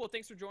 cool. Well,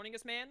 thanks for joining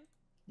us, man.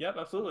 Yep,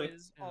 absolutely. It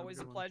is Yeah, have a always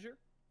a good one. pleasure.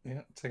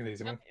 Yeah, take it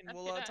easy, man. And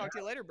we'll talk to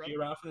you later, bro. See you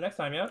around for the next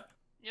time. Yep.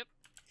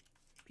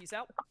 Peace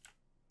out.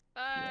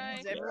 Bye.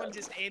 Is everyone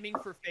just aiming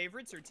for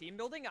favorites or team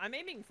building? I'm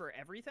aiming for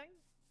everything.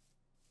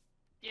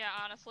 Yeah,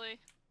 honestly.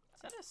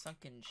 Is that a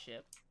sunken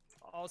ship?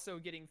 Also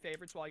getting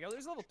favorites while I go.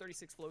 There's level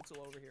 36 floatzel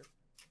over here.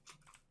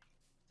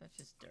 That's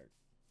just dirt.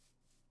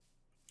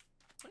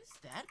 What is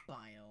that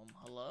biome?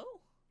 Hello?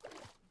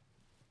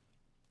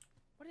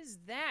 What is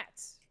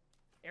that?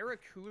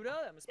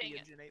 Aracuda? That must be Dang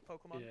a it. Gen 8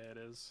 Pokemon. Yeah, it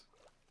is.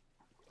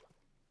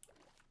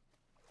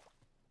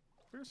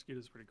 Bearskeet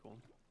is pretty cool.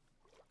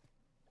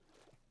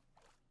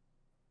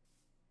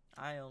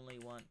 I only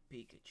want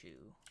Pikachu.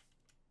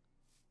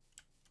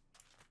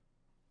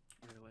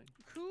 Really.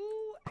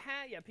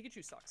 Yeah,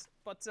 Pikachu sucks.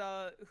 But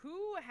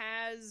who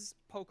has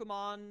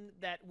Pokemon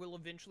that will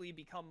eventually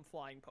become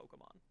flying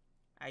Pokemon?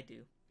 I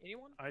do.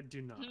 Anyone? I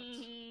do not.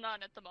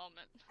 None at the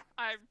moment.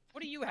 I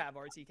What do you have,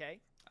 RTK?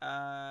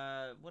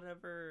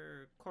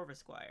 Whatever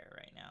Corvisquire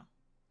right now.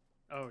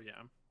 Oh,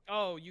 yeah.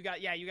 Oh, you got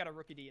a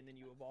Rookie D and then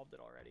you evolved it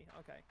already.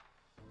 Okay.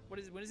 When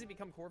does it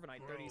become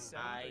Corviknight?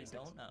 37? I 36?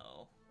 don't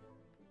know.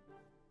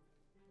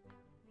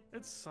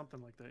 It's something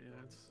like that,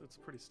 yeah. It's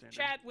pretty standard.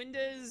 Chat, when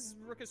does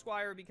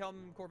Rookasquire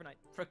become Corviknight?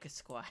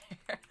 Fricasquire.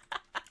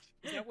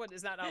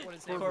 Is that not what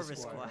it's named?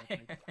 Corvisquire, I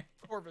think.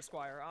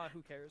 Corvisquire.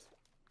 Who cares?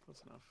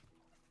 Close enough.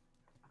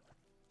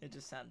 It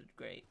just sounded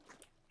great.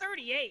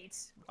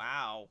 38?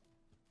 Wow.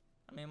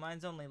 I mean,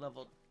 mine's only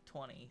level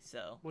 20,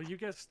 so. Well, you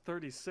guessed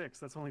 36.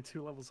 That's only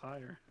 2 levels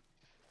higher.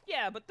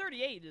 Yeah, but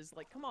 38 is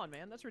like, come on,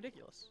 man, that's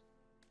ridiculous.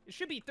 It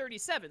should be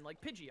 37,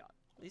 like Pidgeot.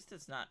 At least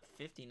it's not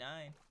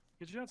 59.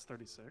 Pidgeot's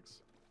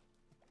 36.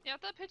 Yeah, I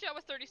thought Pidgeot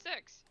was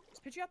 36. Is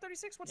Pidgeot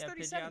 36? What's Yeah,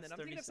 37 Pidgeot's then? I'm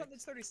thinking of 36. something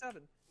that's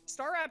 37.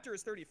 Staraptor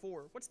is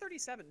 34. What's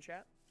 37,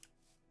 chat?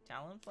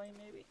 Talonflame,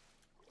 maybe?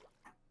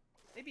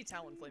 Maybe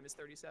Talonflame is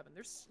 37.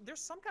 There's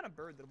some kind of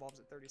bird that evolves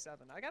at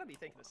 37. I gotta be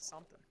thinking of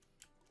something.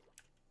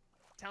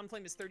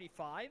 Talonflame is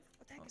 35?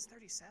 What the heck is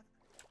 37?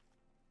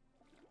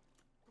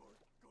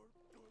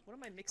 What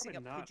am I mixing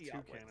up Probably not Pidgeot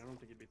Toucan. with? I don't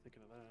think you'd be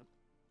thinking of that.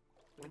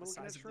 Look What at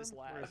the am I size of looking at, this Shroom?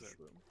 lab. Where is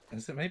it?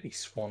 Is it maybe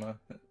Swanna?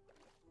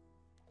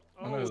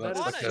 I know Oh, that that's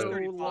is like Swanna a- is so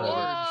 35.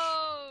 large.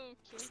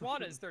 Whoa!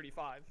 Swanna is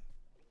 35.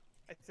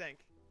 I think.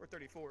 Or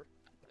 34.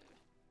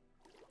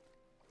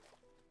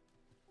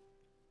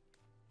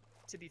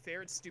 To be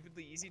fair, it's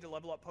stupidly easy to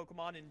level up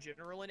Pokemon in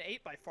general in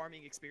 8 by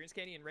farming experience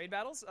candy in raid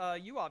battles.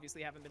 You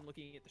obviously haven't been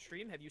looking at the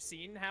stream. Have you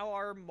seen how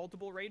our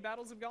multiple raid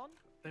battles have gone?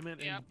 They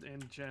meant Yep.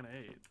 in Gen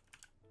 8.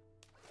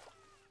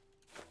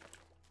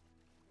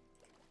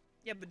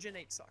 Yeah, but Gen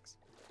 8 sucks.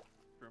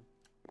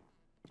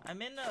 I'm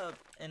in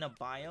a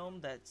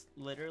biome that's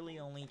literally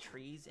only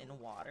trees and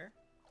water.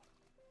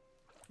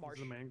 Marsh.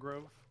 The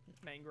mangrove.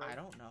 Mangrove. I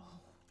don't know.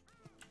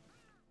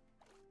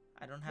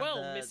 I don't have Well,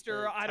 the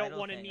Mr. I don't title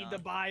want to thing need on. the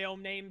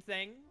biome name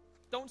thing.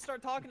 Don't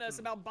start talking to us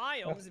about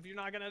biomes if you're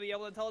not going to be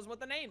able to tell us what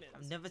the name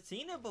I've is. never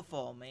seen it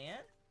before, man.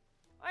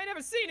 I ain't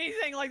never seen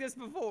anything like this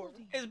before.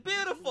 It's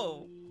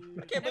beautiful.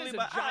 I can't That is believe a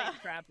my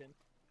giant Kraken.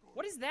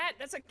 What is that?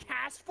 That's a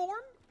cast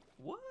form?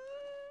 What?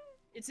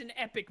 It's an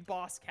epic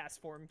boss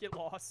cast form. Get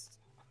lost.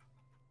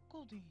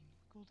 Goldine,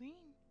 Goldine.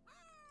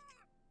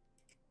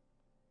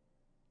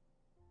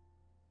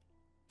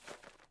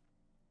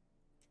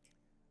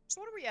 So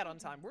what are we at on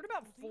time? We're at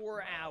about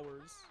 4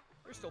 hours.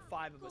 There's still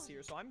 5 of us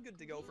here, so I'm good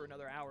to go for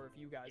another hour if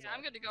you guys Yeah, are.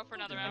 I'm good to go for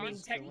another I hour. mean,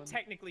 Chilling.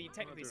 technically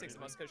Not doing 6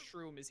 of us, anything. because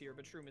Shroom is here,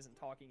 but Shroom isn't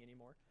talking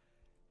anymore.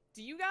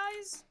 Do you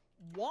guys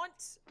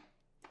want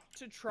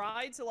to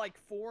try to, like,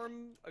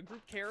 form a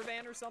group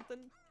caravan or something?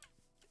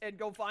 And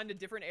go find a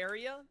different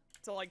area?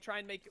 To, like, try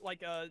and make,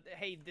 like, a,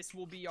 hey, this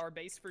will be our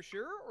base for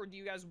sure? Or do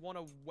you guys want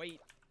to wait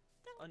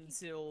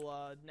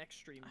until, next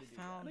stream to do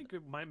I found- that? think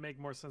it might make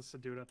more sense to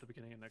do it at the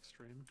beginning of next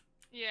stream.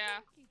 Yeah.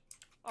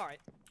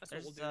 Alright, that's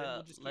what There's we'll do. Then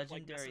we'll just keep, like,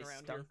 legendary messing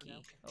around here for Stunky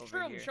now. over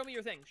Shroom, here. show me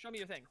your thing. Show me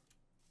your thing.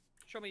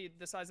 Show me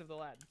the size of the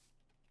lad.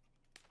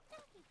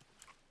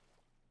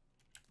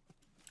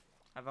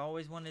 I've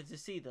always wanted to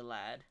see the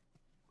lad.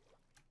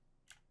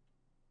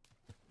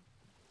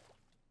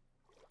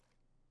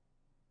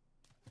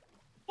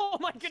 Oh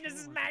my goodness,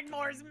 this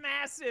Magmar is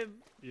massive!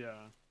 Yeah.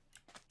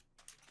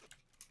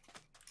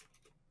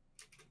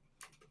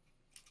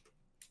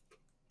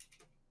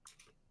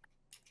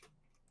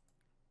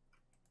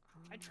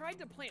 I tried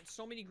to plant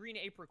so many green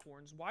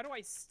apricorns. Why do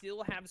I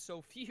still have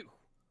so few?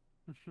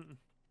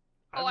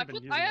 Oh, I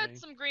haven't been I using had any.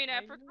 some green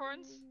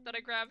apricorns that I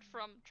grabbed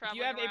from If traveling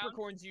you have around.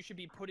 apricorns, you should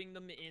be putting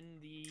them in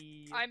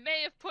the... I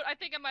may have put. I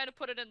think I might have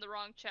put it in the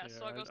wrong chest,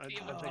 so I'll go Yeah, see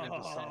I them. think I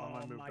just saw them.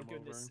 I Oh moved my them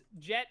goodness.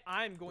 Jet,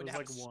 I'm going to There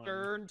have was a like one.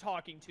 stern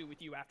talking to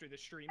with you after the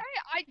stream.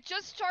 Hey, I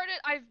just started.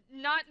 I've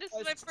not. This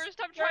is A my first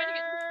time trying to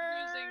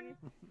get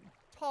using.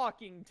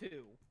 Talking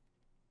to.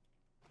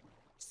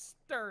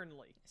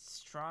 Sternly.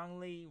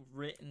 Strongly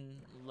written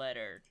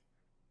letter.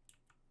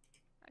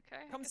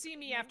 Okay. Come see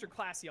me after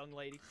class, young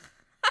lady.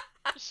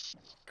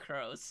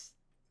 Gross.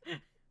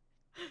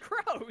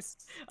 Gross!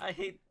 I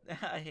hate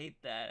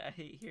that. I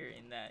hate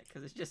hearing that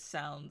because it just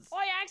sounds. Oh,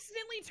 I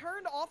accidentally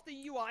turned off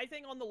the UI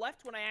thing on the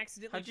left when I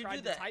accidentally How'd you tried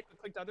do to that? type and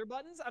clicked other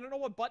buttons. I don't know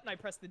what button I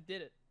pressed that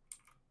did it.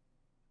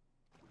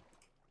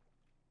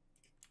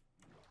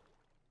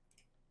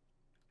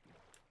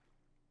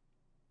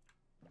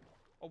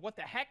 Oh, what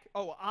the heck?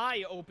 Oh,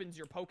 I opens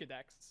your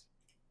Pokedex.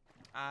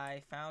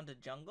 I found a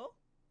jungle.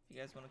 If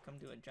you guys want to come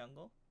to a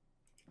jungle.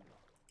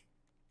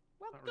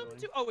 Welcome really.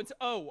 to... Oh, it's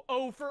O.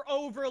 O for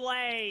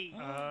overlay.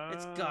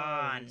 It's Ah,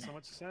 gone. makes so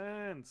much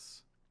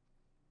sense.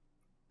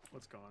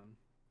 What's gone?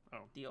 Oh.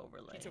 The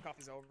overlay. He took off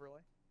his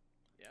overlay.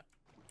 Yeah.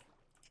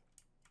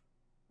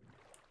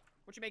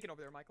 What you making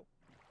over there, Michael?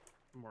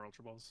 More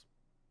Ultra Balls.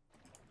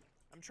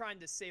 I'm trying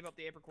to save up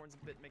the apricorns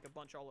a bit and make a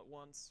bunch all at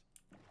once.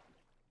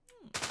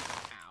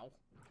 Ow.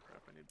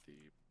 Crap, I need the...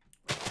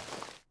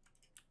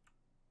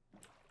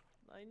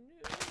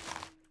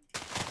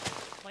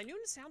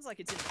 Linoon sounds like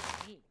it's in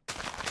pain.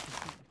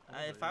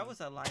 If I was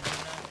a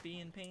Linoon, I'd be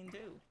in pain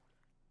too.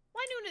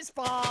 Linoon is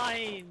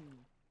fine!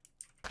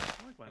 I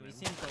like Have you Linoon.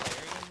 seen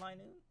Galarian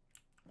Linoon?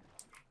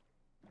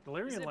 Is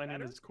Galarian it Linoon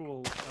better? is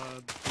cool. Whatever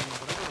it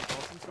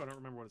evolves into, I don't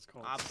remember what it's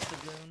called.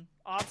 Obstagoon.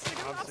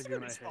 Obstagoon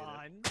Obstagoon, is I hate it.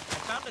 fine. I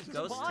found a This is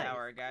ghost fine.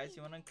 tower, guys.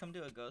 You want to come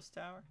to a ghost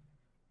tower?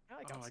 I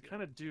like Oh, I Obstagoon.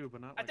 kind of do,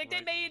 but not. I Like, think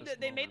right this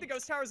they made the moment.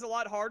 ghost towers a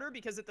lot harder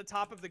because at the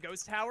top of the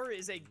ghost tower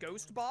is a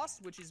ghost boss,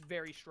 which is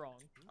very strong.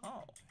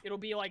 Oh, It'll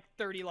be like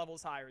 30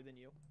 levels higher than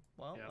you.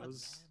 well, Yeah,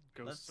 let's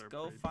those ghosts are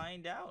go pretty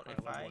find out high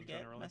if level I in get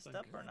general, I messed think.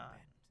 up or not.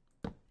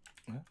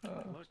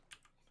 Look,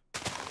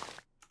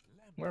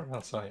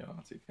 Whereabouts are you,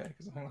 RTK?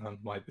 Because I think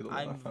that might be the one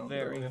I I'm found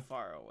very earlier.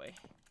 far away.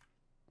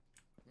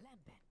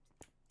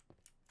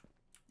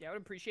 Yeah, I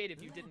would appreciate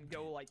if you didn't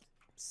go like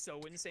so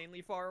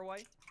insanely far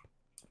away.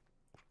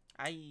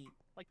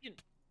 Like you know,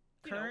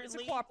 it's a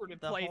Currently, cooperative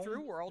the playthrough.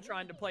 home- We're all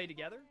trying to play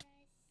together.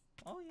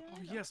 Oh yeah. Oh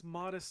yes,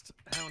 modest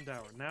hound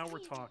hour. Now we're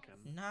talking.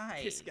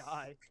 Nice. This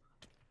guy.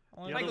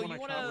 Only The other Michael, one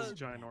you I caught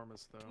was wanna-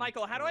 ginormous though.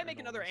 Michael, how do Or I make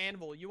another enormous.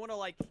 anvil? You want to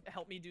like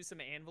help me do some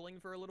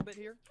anviling for a little bit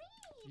here?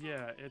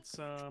 Yeah, it's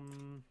what's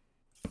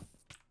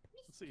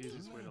the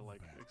easiest way to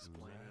like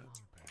explain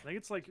it? I think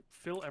it's like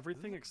fill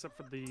everything except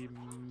for the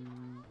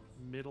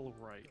middle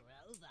right.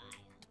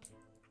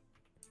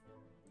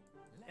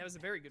 That was a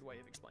very good way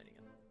of explaining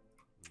it.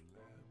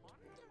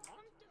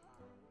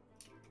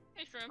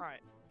 Hey, Shroom. All right,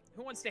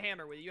 who wants to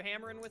hammer with you? You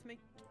hammering with me?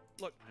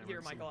 Look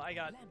here, Hammering some Michael. I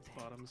got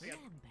Bottoms.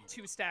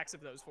 2 stacks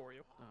of those for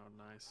you. Oh,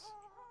 nice.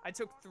 I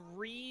took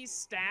 3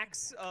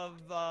 stacks of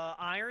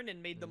iron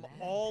and made them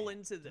all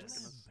into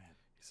this.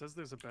 He says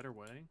there's a better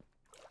way.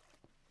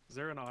 Is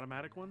there an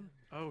automatic one?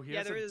 Oh, he Yeah,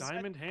 has there a is.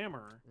 diamond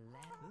hammer.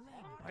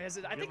 I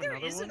think have there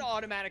another is an one?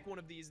 automatic one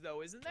of these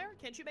though, isn't there?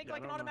 Can't you make Yeah, I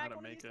like an don't know how automatic to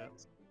one of make these it.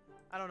 things?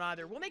 I don't know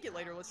either. We'll make it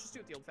later. Let's just do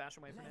it the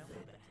old-fashioned way for now.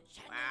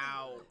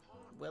 Wow.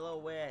 Willow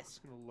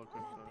Wisp. I'm gonna look at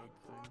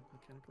the thing.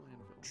 Mechanical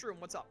anvil. Shroom,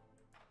 what's up?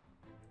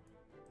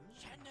 That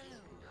can't be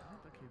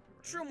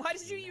right. Shroom, why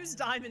did you use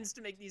diamonds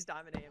to make these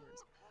diamond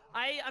hammers?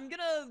 I'm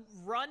gonna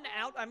run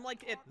out. I'm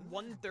like at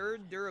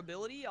 1/3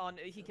 durability on.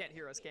 He can't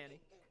hear us, can he?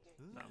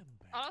 No.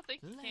 I don't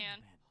think you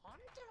can.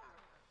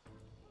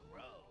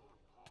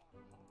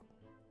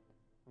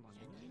 Hold on.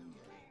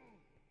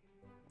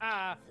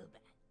 Ah.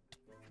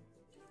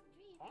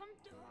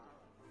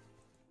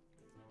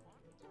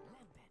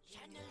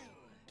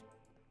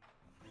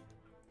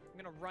 I'm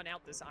gonna run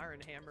out this iron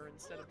hammer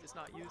instead of just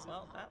not using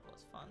Well, that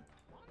was fun.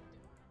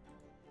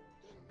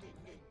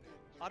 it.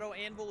 Auto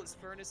anvil is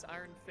furnace,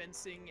 iron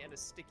fencing, and a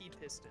sticky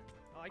piston.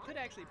 Oh, I could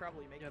actually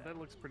probably make Yeah, that. that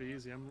looks pretty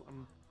easy.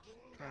 I'm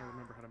trying to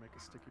remember how to make a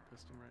sticky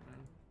piston right now.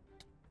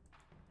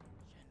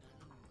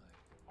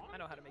 I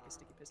know how to make a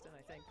sticky piston,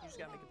 I think. You just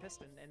gotta make a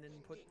piston and then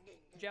put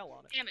gel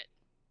on it. Damn it.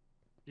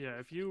 Yeah,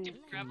 if you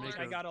Different can make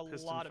traveler. a I got a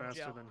piston lot of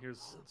faster gel. than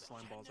here's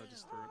slime balls, I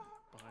just threw it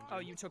behind you. Oh,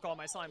 you took all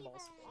my slime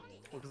balls.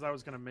 Well, because I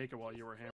was gonna make it while you were hammering.